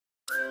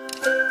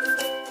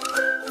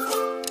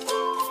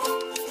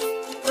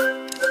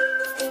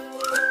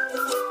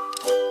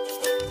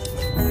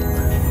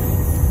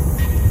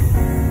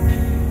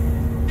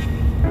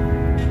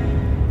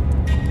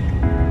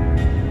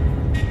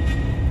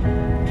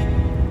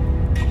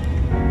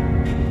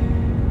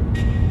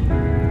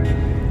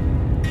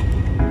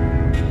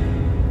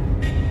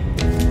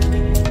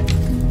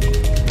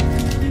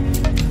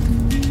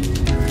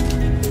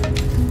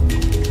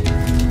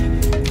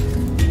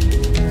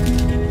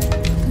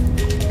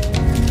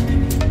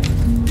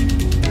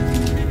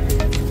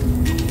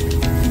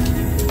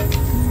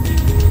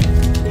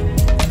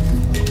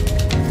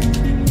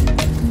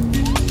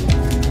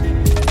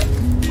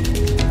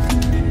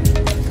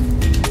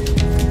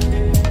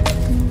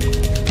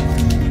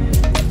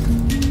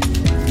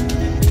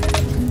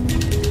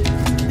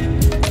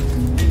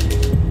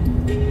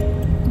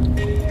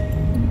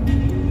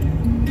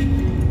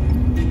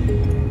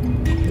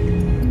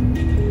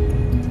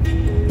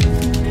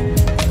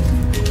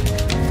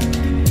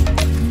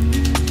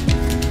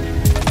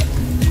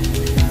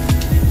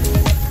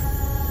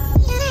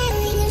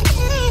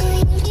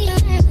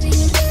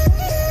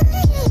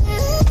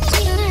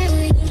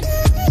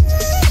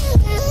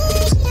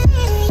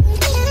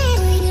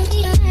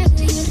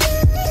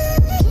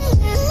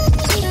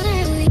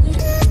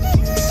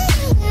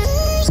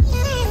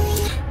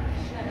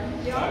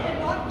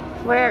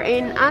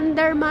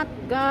Andermat,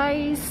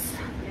 guys.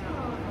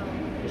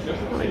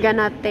 We're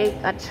gonna take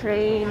a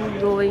train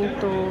going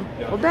to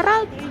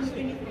Realp.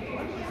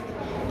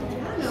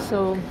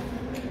 So,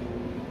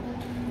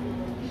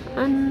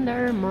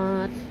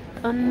 Andermat.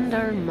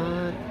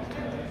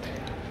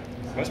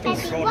 Weißt du, du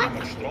fährst über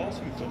die Straße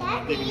und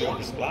irgendwie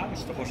etwas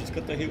Blaues, da kannst du jetzt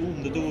gerade hier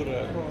unten durch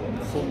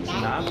von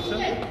Schnäpfen.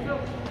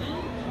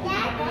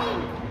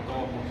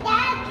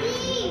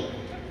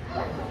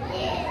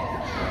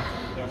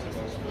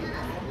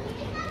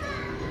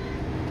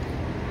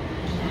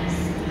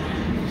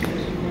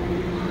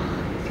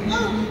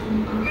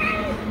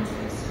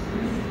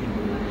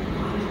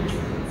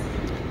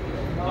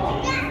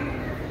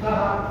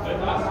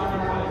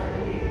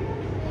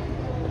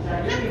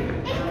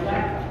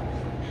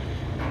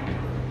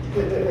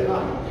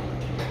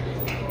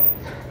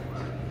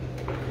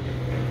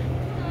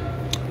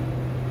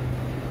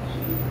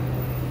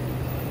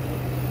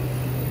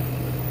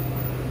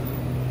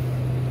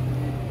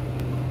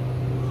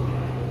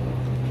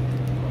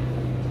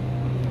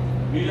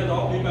 Wieder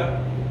da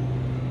bleiben.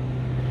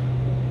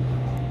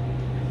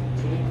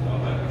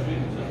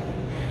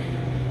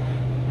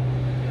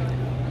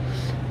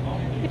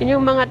 Yun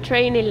yung mga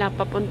train nila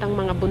papuntang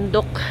mga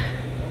bundok.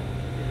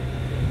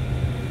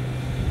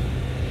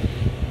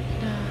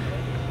 The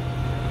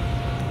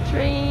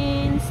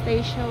train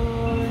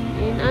station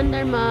in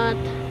Andermat.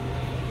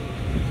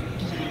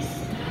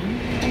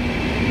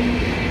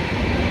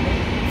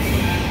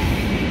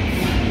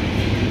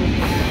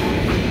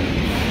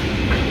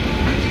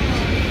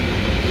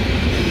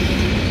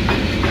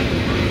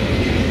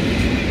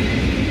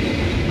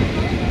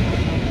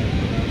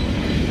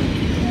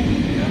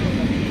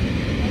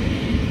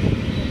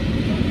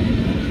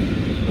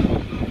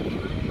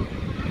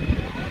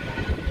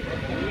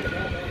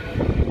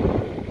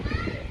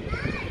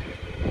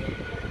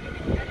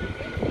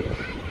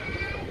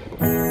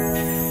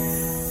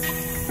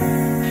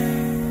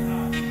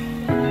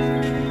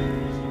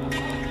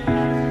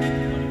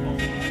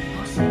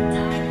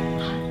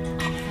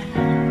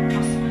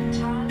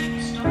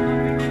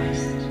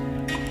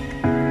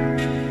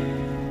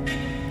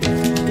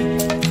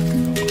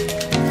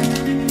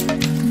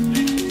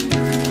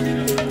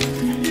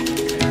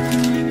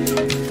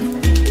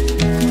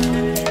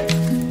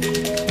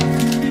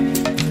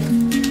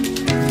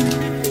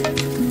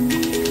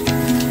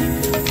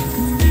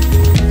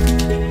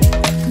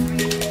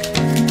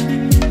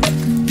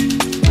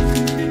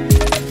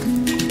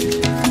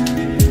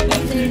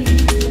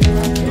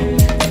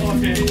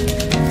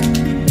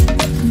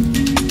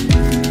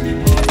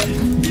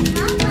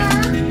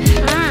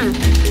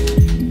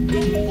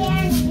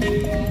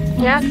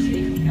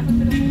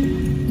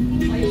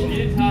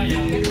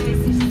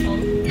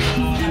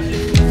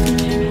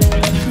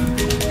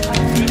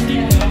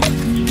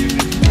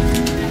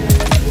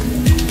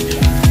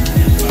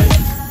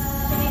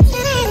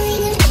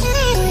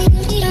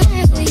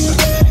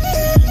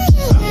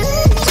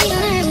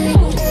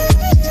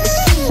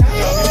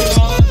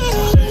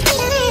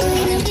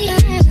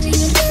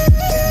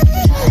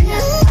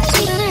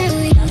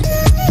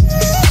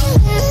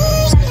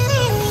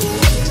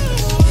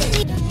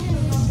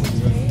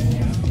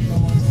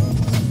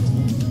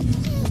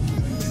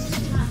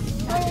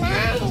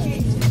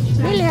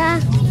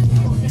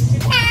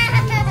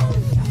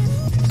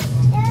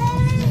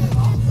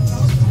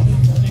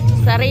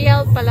 Sa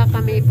Realp pala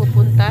kami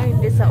pupunta,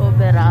 hindi sa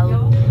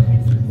Realp.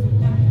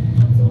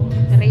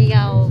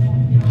 Realp.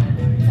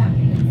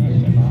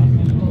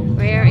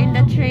 We're in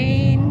the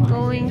train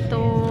going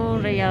to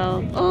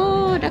Realp.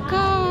 Oh, the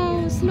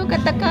cows! Look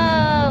at the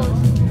cows!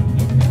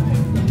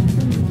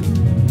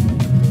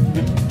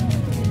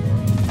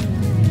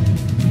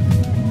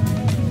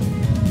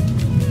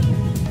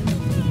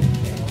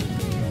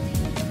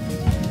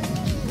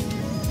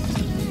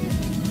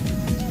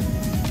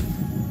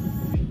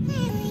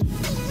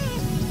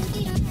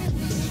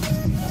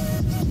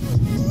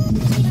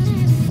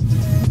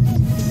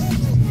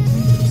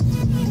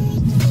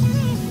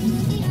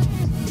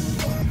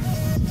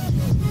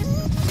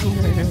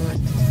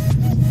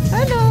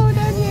 Hello,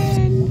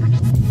 Daniel.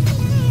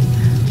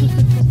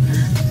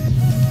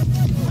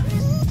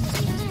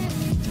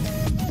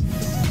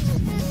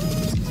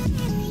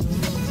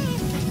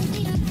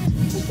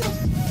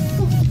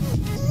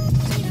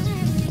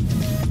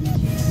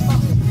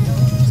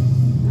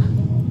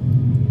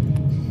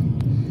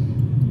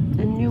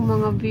 Yan yung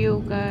mga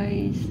view,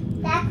 guys.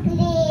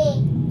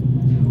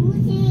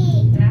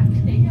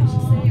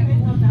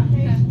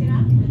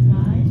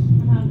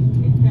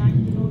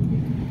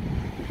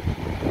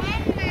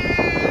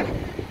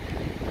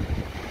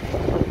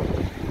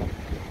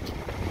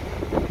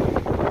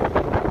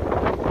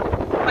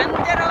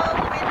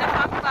 Wanderung with the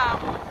FAMBAM.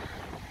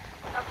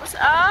 Tapos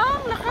ang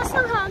lakas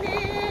ng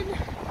hangin.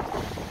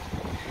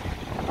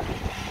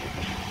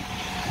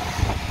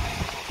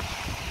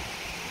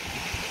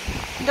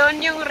 Doon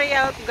yung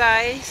Realp,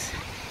 guys.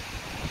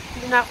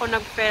 Hindi na ako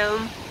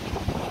nag-film.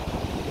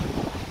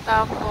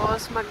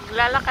 Tapos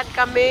maglalakad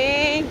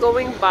kami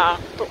going back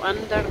to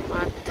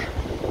Andermat.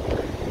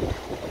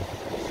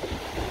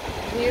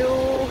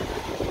 View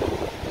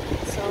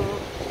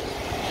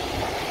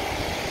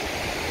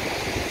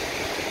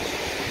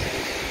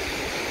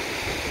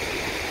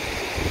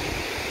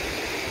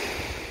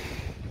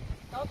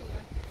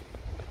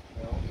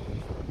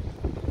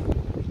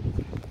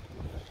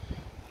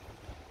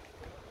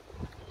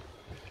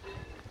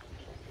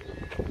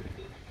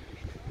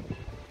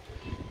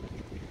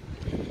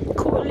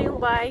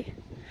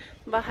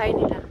bahay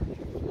nila.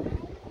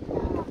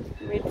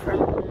 Made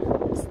from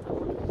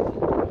stone.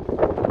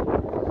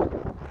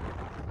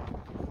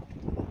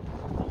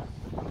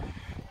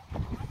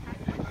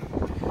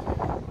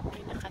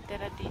 May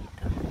nakatira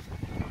dito.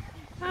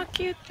 Ah,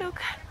 cute, look.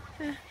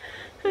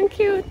 Ang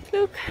cute,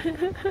 look.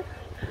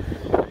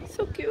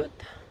 So cute.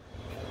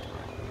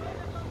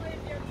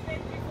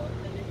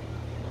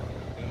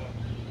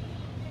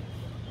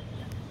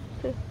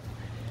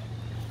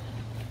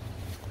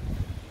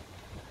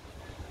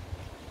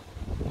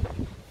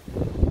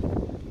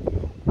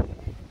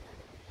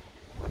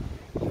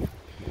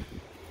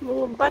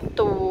 Mga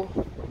bato.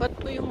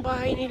 Bato yung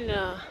bahay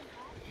nila.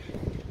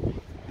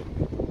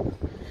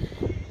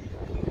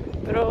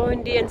 Pero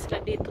hindi yan sila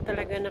dito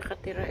talaga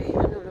nakatira eh.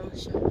 Ano lang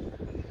siya.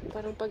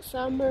 Parang pag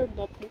summer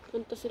ba,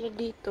 pupunta sila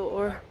dito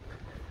or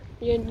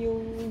yan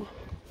yung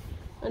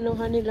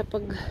anuhan nila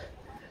pag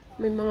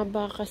may mga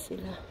baka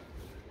sila.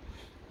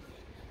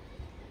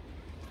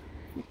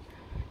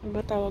 Ano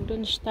ba tawag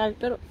doon? Stall.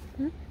 Pero,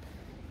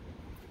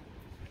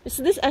 is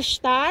this a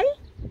stall?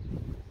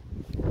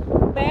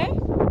 Be?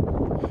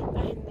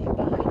 Ah, hindi.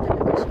 Bahay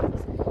talaga siya.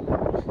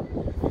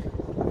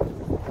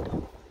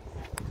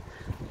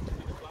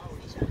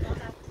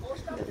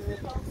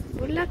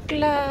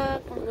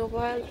 Bulaklak. Mga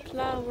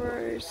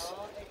wildflowers.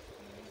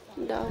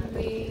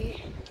 Dami.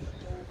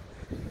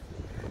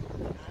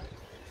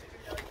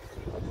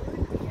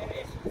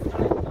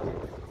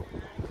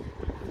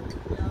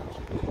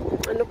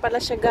 Ano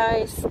pala siya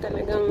guys?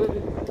 Talagang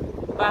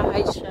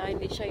bahay siya.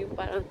 Hindi siya yung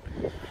parang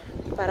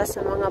para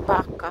sa mga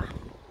baka.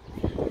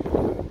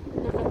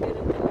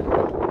 Nakatira talaga.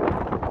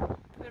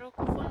 Pero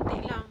kukunti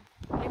lang.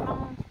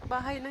 5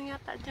 bahay lang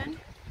yata dyan.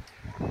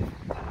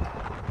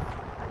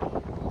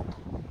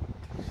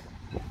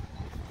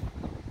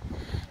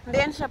 Hindi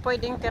yan siya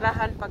pwedeng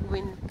tirahan pag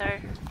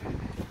winter.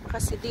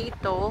 Kasi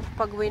dito,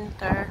 pag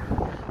winter,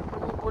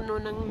 puno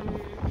ng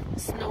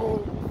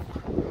snow.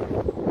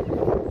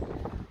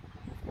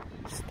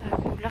 Basta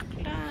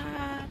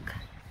bulaklak.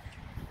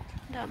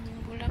 Daming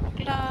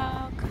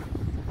bulaklak.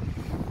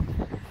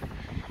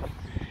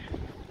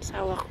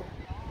 Sawa ko.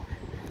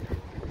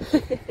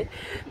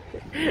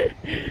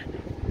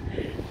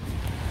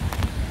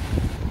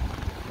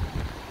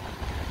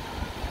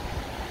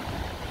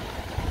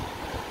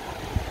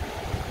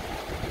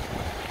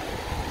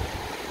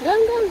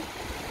 Gang.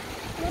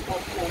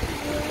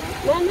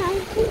 Nanay.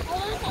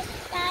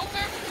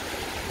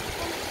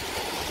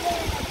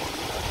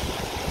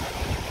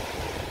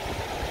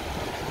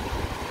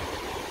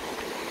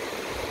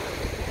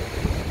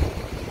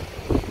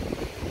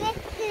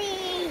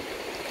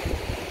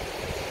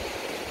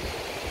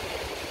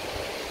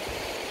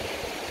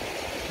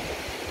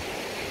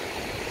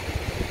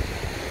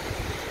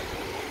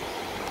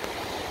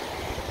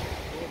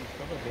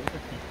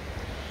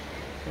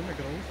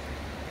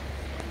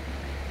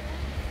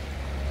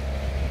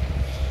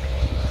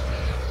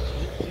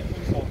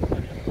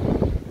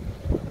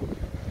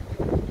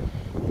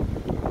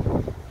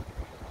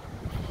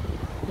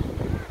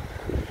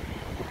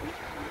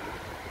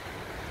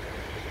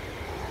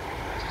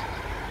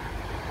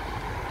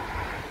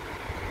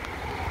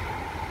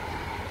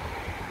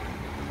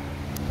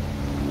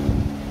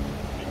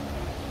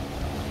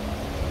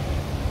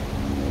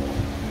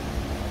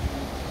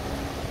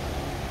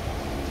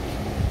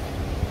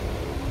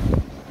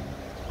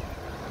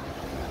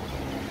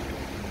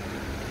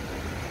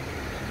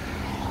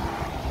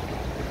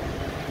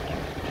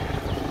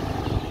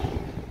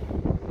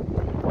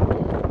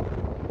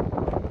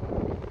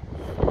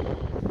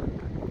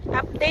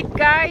 Update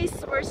guys,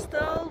 we're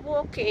still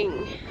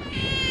walking.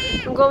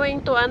 I'm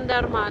going to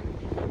Andermat.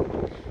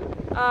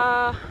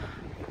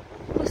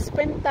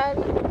 Hospital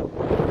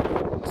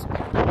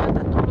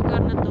ata itong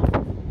lugar na to.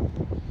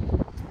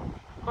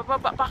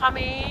 Bababa pa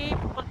kami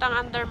pupuntang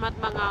Andermat,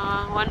 mga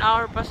 1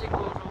 hour pa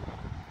siguro.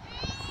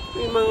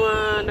 May mga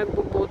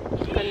nagbubot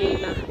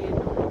kanina.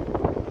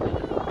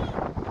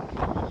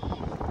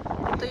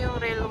 Ito yung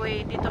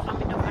railway. Dito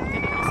kami dumaan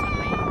kanina sa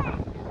may.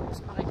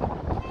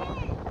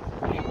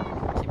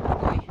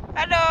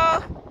 Hello!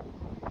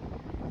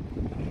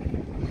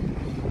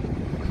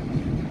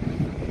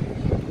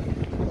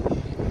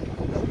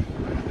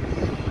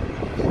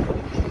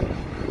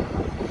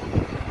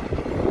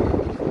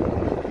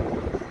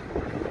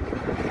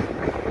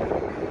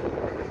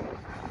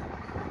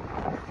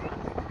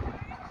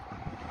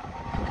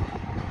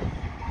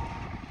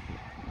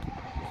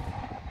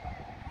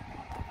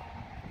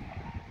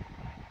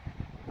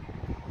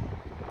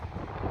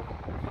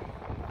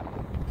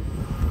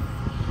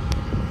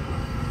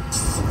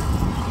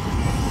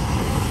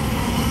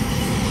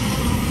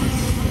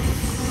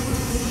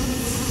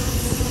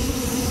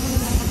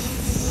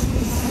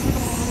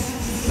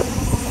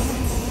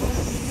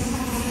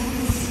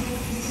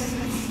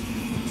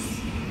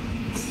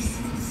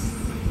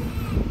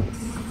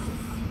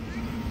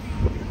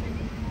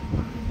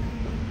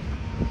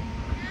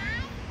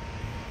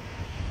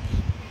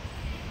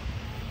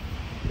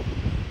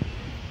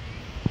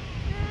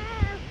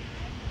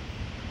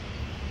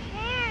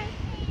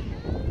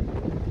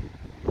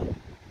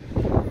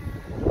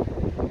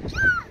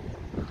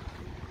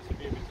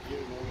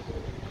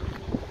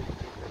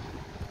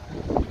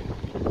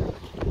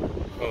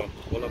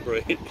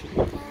 break.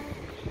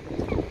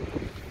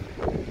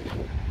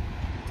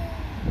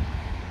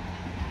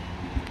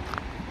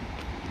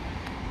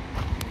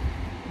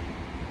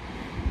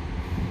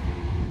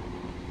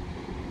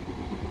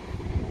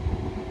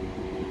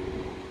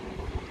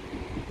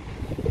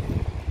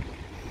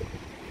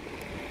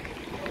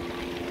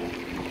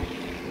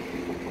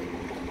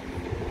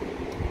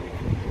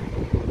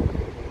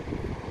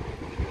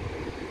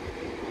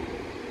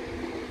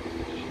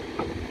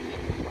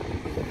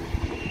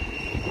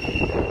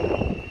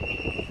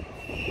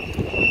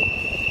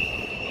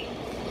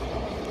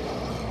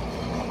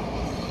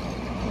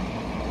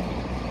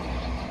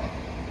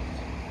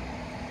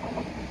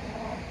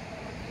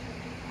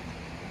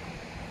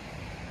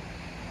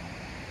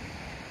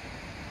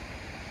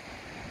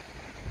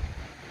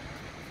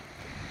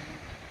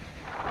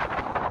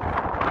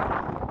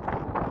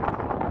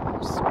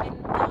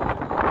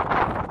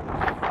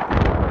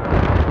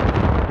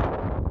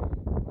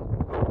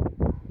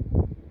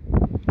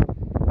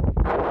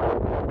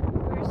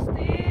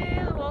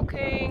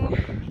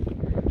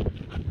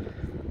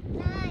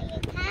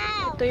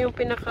 Ito yung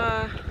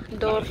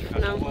pinaka-door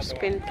ng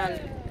hospital.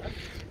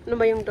 Ano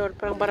ba yung door?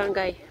 Parang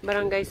barangay.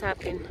 Barangay sa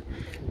atin.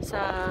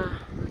 Sa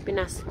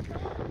Pinas.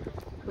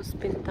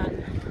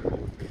 Hospital.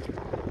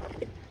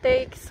 It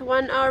takes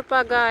 1 hour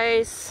pa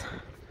guys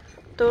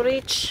to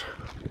reach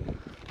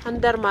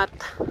Andermat.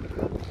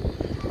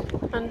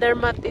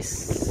 Andermat is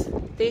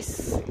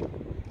this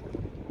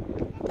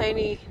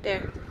tiny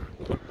there.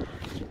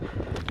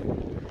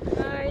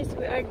 Guys,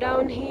 we are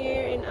down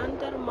here in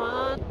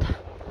Andermat.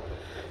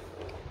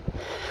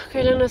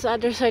 Kailang nasa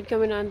other side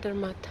kami na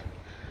Andermat.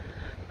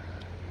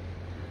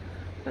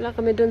 Wala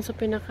kami dun sa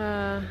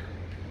pinaka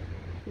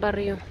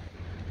baryo.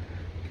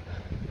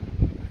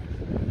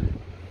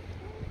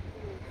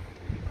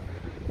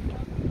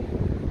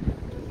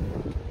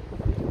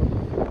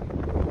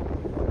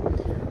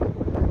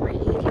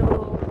 May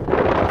ilog.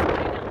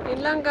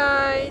 Yun lang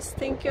guys.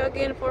 Thank you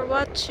again for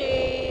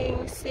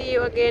watching. See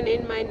you again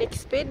in my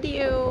next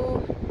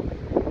video.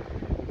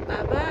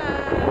 Bye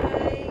bye.